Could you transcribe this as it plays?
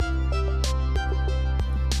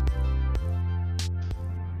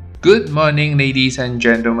Good morning, ladies and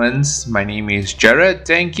gentlemen. My name is Jared.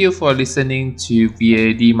 Thank you for listening to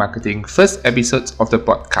VAD Marketing first episode of the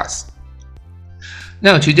podcast.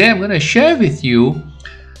 Now, today I'm going to share with you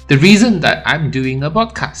the reason that I'm doing a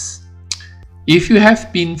podcast. If you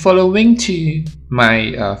have been following to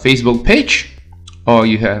my Facebook page or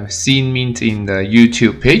you have seen me in the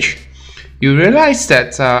YouTube page, you realize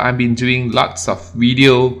that I've been doing lots of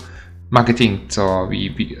video marketing. So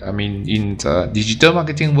in the digital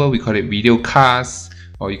marketing world, we call it video casts,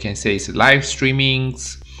 or you can say it's live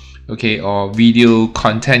streamings, okay, or video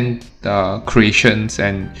content creations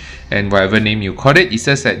and whatever name you call it. It's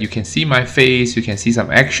just that you can see my face, you can see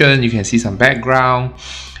some action, you can see some background,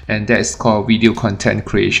 and that's called video content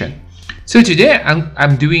creation. So today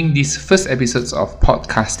I'm doing this first episodes of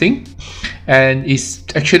podcasting, and it's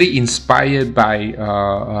actually inspired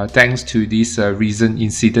by thanks to these recent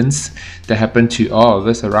incidents that happened to all of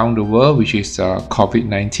us around the world, which is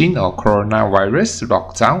COVID-19 or coronavirus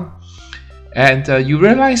lockdown. And you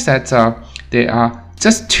realize that there are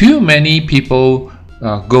just too many people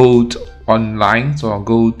go online or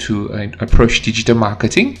go to approach digital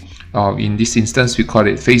marketing. In this instance, we call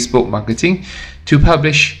it Facebook marketing, to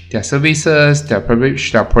publish their services,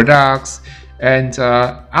 publish their products, and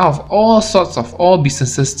out of all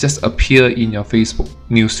businesses just appear in your Facebook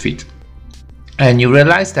newsfeed. And you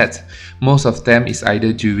realize that most of them is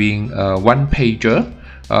either doing one pager,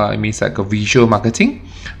 it means like a visual marketing,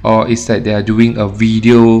 or it's that they are doing a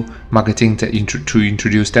video marketing to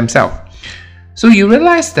introduce themselves. So you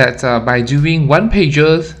realize that by doing one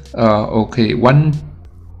pager,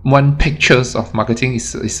 one pictures of marketing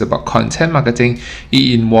is about content marketing.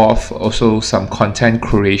 It involves also some content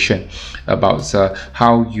creation about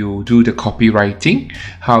how you do the copywriting,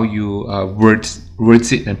 how you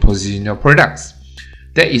words it and position your products.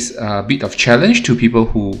 That is a bit of challenge to people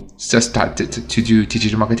who just started to do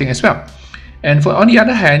digital marketing as well. And on the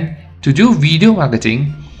other hand, to do video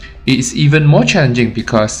marketing, it is even more challenging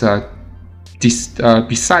because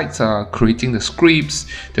besides creating the scripts,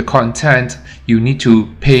 the content, you need to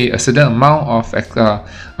pay a certain amount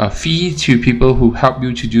of fee to people who help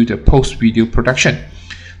you to do the post-video production.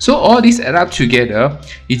 So all this add up together,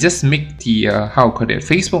 it just make the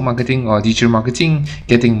Facebook marketing or digital marketing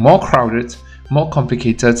getting more crowded, more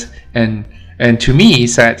complicated, and to me,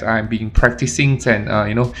 it's that I'm been practicing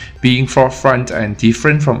and being forefront and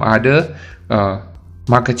different from other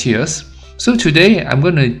marketeers. So today I'm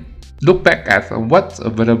going to look back at what's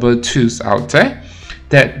available tools out there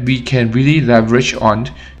that we can really leverage on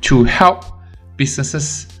to help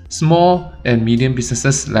businesses, small and medium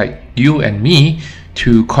businesses like you and me,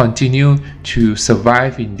 to continue to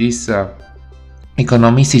survive in these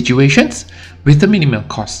economic situations with the minimum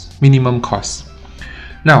cost.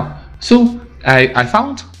 Now, so I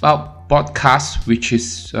found about podcast, which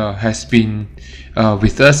has been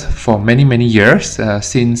with us for many years,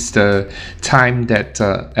 since the time that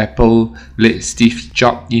Apple let Steve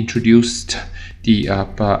Jobs introduced the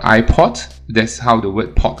iPod. That's how the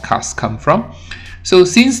word podcast come from. So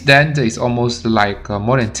since then, it's almost like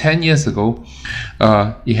more than 10 years ago,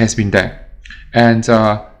 it has been there. And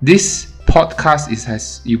this podcast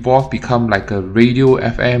has evolved, become like a radio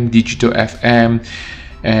FM, digital FM,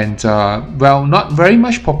 and not very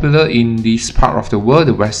much popular in this part of the world,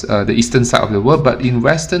 the eastern side of the world. But in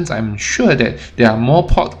westerns, I'm sure that there are more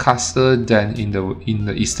podcasters than in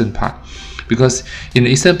the eastern part, because in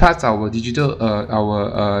the eastern part, our digital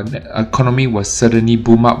our economy was suddenly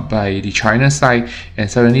boom up by the China side, and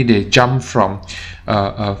suddenly they jump from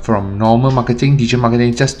normal marketing, digital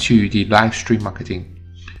marketing, just to the live stream marketing.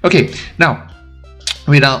 Okay, now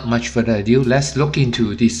without much further ado, let's look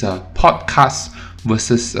into this podcast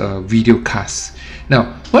versus video cast.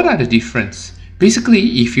 Now, what are the difference?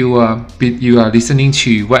 Basically, if you are listening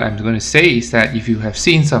to what I'm going to say, is that if you have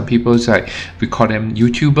seen some people, like we call them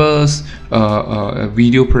YouTubers, a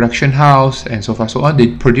video production house, and so forth, so on, they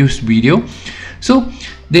produce video. So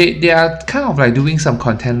they are kind of like doing some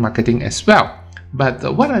content marketing as well.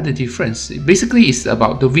 But what are the difference? Basically, it's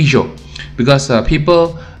about the visual, because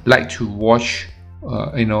people like to watch,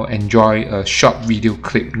 enjoy a short video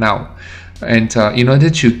clip now. And in order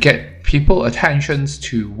to get people attentions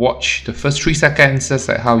to watch the first 3 seconds, that's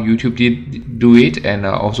like how YouTube did do it, and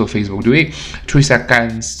also Facebook do it, 3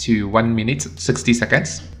 seconds to 1 minute, 60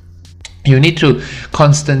 seconds. You need to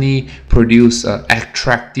constantly produce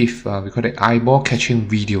attractive, we call it eyeball catching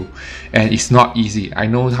video, and it's not easy. I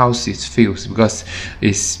know how it feels, because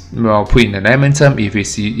it's put in a layman term. If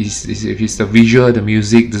it's the visual, the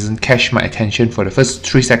music doesn't catch my attention for the first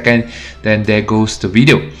 3 seconds, then there goes the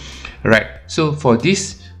video. Right. So for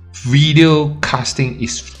this video casting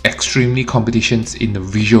is extremely competitions in the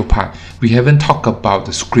visual part. We haven't talked about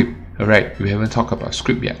the script, all right? We haven't talked about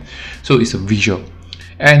script yet. So it's a visual.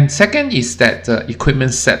 And second is that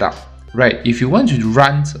equipment setup, right? If you want to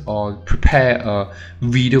run or prepare a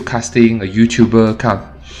video casting, a YouTuber kind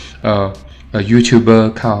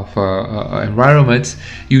of environment,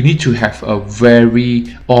 you need to have a very,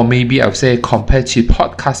 or maybe I would say compared to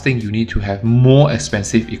podcasting, you need to have more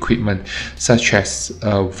expensive equipment, such as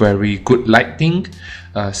very good lighting,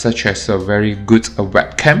 such as a very good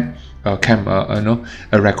webcam,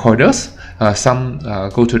 recorders. Some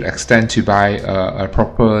go to the extent to buy a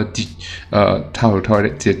proper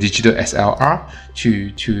digital SLR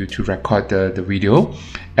to record the video.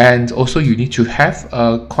 And also you need to have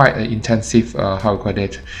quite an intensive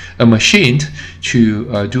a machine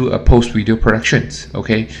to do a post video productions.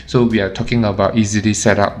 Okay, so we are talking about easily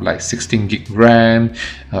set up like 16 gig RAM,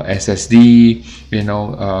 SSD,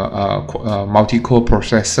 multi-core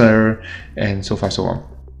processor, and so far so on.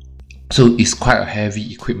 So it's quite a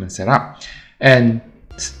heavy equipment setup. And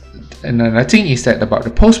another thing is that about the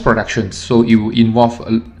post-production, so it will involve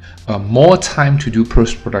more time to do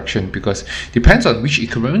post-production, because depends on which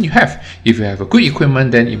equipment you have. If you have a good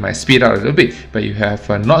equipment, then it might speed up a little bit, but you have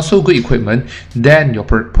not so good equipment, then your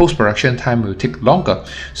post-production time will take longer.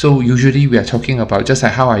 So usually we are talking about, just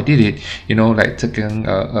like how I did it, like taking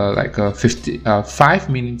 5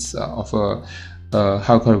 minutes of a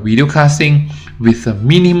video casting with a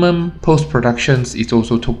minimum post productions. It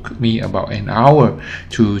also took me about an hour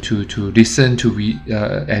to listen, to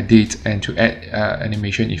edit, and to add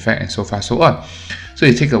animation effect, and so far so on. So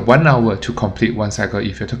it takes 1 hour to complete one cycle.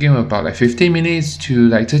 If you're talking about like 15 minutes to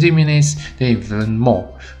like 30 minutes, then even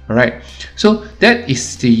more. All right, so that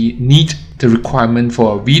is the requirement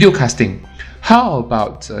for video casting. How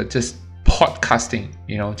about just podcasting,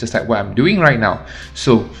 just like what I'm doing right now?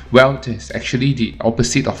 So, well, it's actually the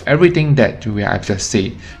opposite of everything that I've just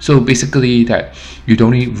said. So basically that you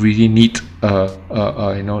don't really need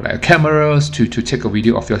like cameras to take a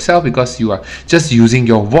video of yourself, because you are just using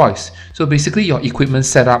your voice. So basically your equipment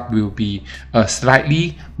setup will be a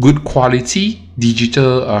slightly good quality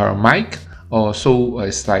digital mic, or so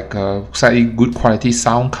it's like a slightly good quality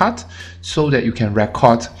sound card, so that you can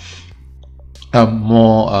record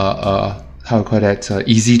more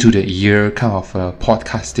easy to the ear kind of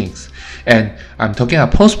podcastings. And I'm talking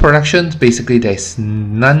about post productions. Basically there's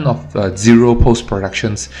none of zero post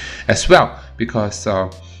productions as well, because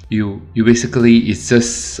you basically, it's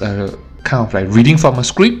just kind of like reading from a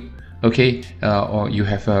script. Okay, or you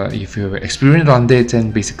have if you have experience on it,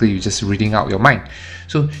 then basically you're just reading out your mind.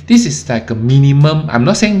 So this is like a minimum, I'm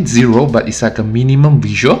not saying zero, but it's like a minimum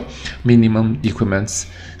visual, minimum equipment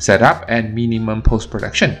setup, and minimum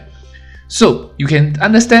post-production. So you can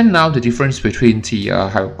understand now the difference between the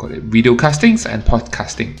video castings and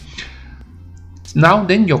podcasting. Now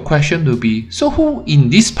then your question will be, so who in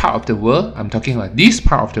this part of the world, I'm talking about this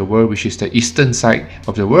part of the world, which is the eastern side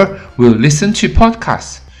of the world, will listen to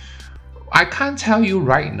podcasts? I can't tell you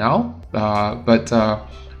right now, but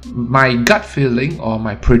my gut feeling or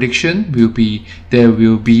my prediction will be there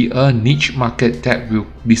will be a niche market that will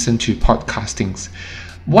listen to podcastings.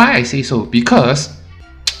 Why I say so? Because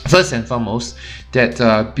first and foremost,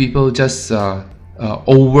 that people just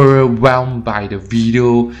overwhelmed by the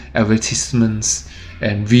video advertisements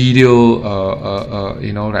and video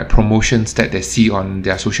like promotions that they see on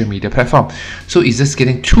their social media platform. So it's just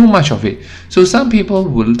getting too much of it. So some people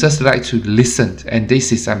will just like to listen, and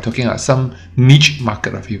this is, I'm talking about some niche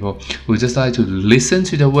market of people who just like to listen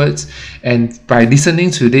to the words, and by listening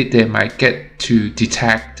to it, they might get to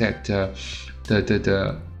detect that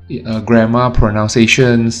the grammar,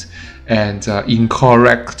 pronunciations, and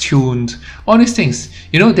incorrect tuned, all these things.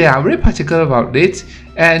 They are very particular about it.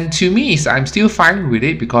 And to me, I'm still fine with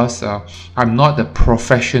it, because I'm not a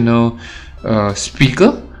professional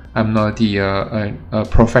speaker. I'm not the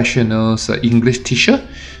professional English teacher.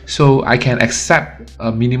 So I can accept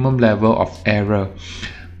a minimum level of error.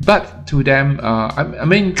 But to them,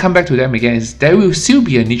 come back to them again, is there will still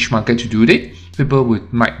be a niche market to do it. People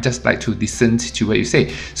might just like to listen to what you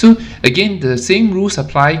say. So again, the same rules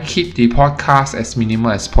apply. Keep the podcast as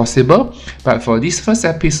minimal as possible. But for these first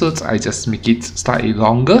episodes, I just make it slightly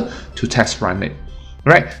longer to test run it.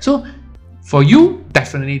 Right? So for you,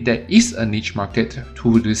 definitely there is a niche market to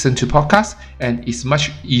listen to podcasts, and it's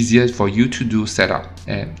much easier for you to do setup.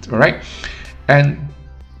 And all right, and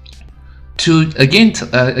to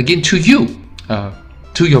you.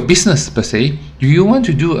 To your business per se, do you want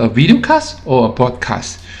to do a video cast or a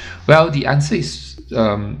podcast? Well, the answer is,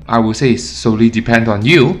 I would say, solely depend on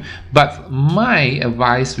you. But my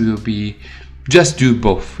advice will be, just do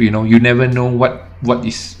both. You never know what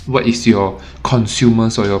is your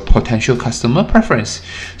consumers or your potential customer preference.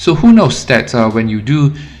 So who knows that when you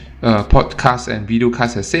do podcast and video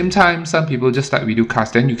cast at the same time, some people just like video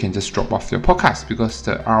cast, then you can just drop off your podcast because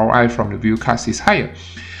the ROI from the video cast is higher.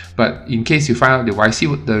 But in case you find out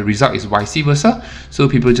the result is vice versa, so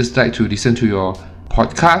people just like to listen to your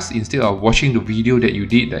podcast instead of watching the video that you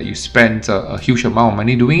did, that you spent a huge amount of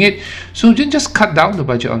money doing it. So then just cut down the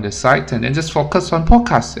budget on the site and then just focus on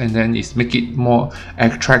podcasts, and then make it more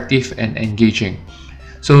attractive and engaging.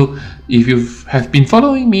 So if you have been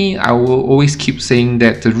following me, I will always keep saying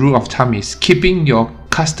that the rule of thumb is keeping your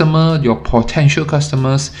potential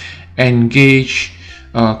customers engaged,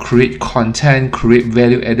 create content, create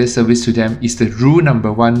value-added service to them is the rule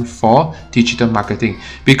number one for digital marketing.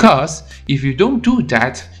 Because if you don't do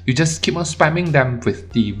that, you just keep on spamming them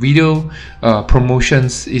with the video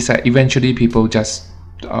promotions, is that eventually people just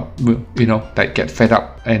get fed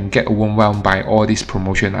up and get overwhelmed by all these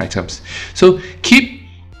promotion items. So keep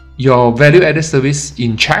your value-added service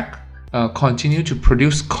in check. Continue to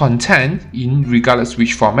produce content in regardless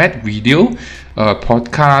which format, video,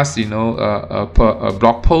 podcast, a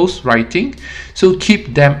blog post, writing. So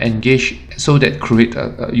keep them engaged, so that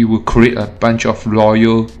you will create a bunch of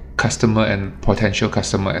loyal customer and potential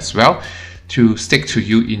customer as well to stick to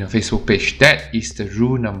you in a Facebook page. That is the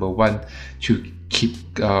rule number one to keep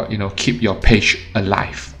your page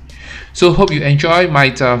alive. So hope you enjoy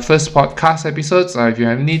my first podcast episodes. If you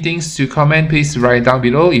have any things to comment, please write down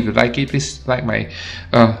below. If you like it, please like my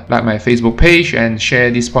Facebook page and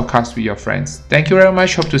share this podcast with your friends. Thank you very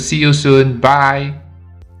much. Hope to see you soon. Bye.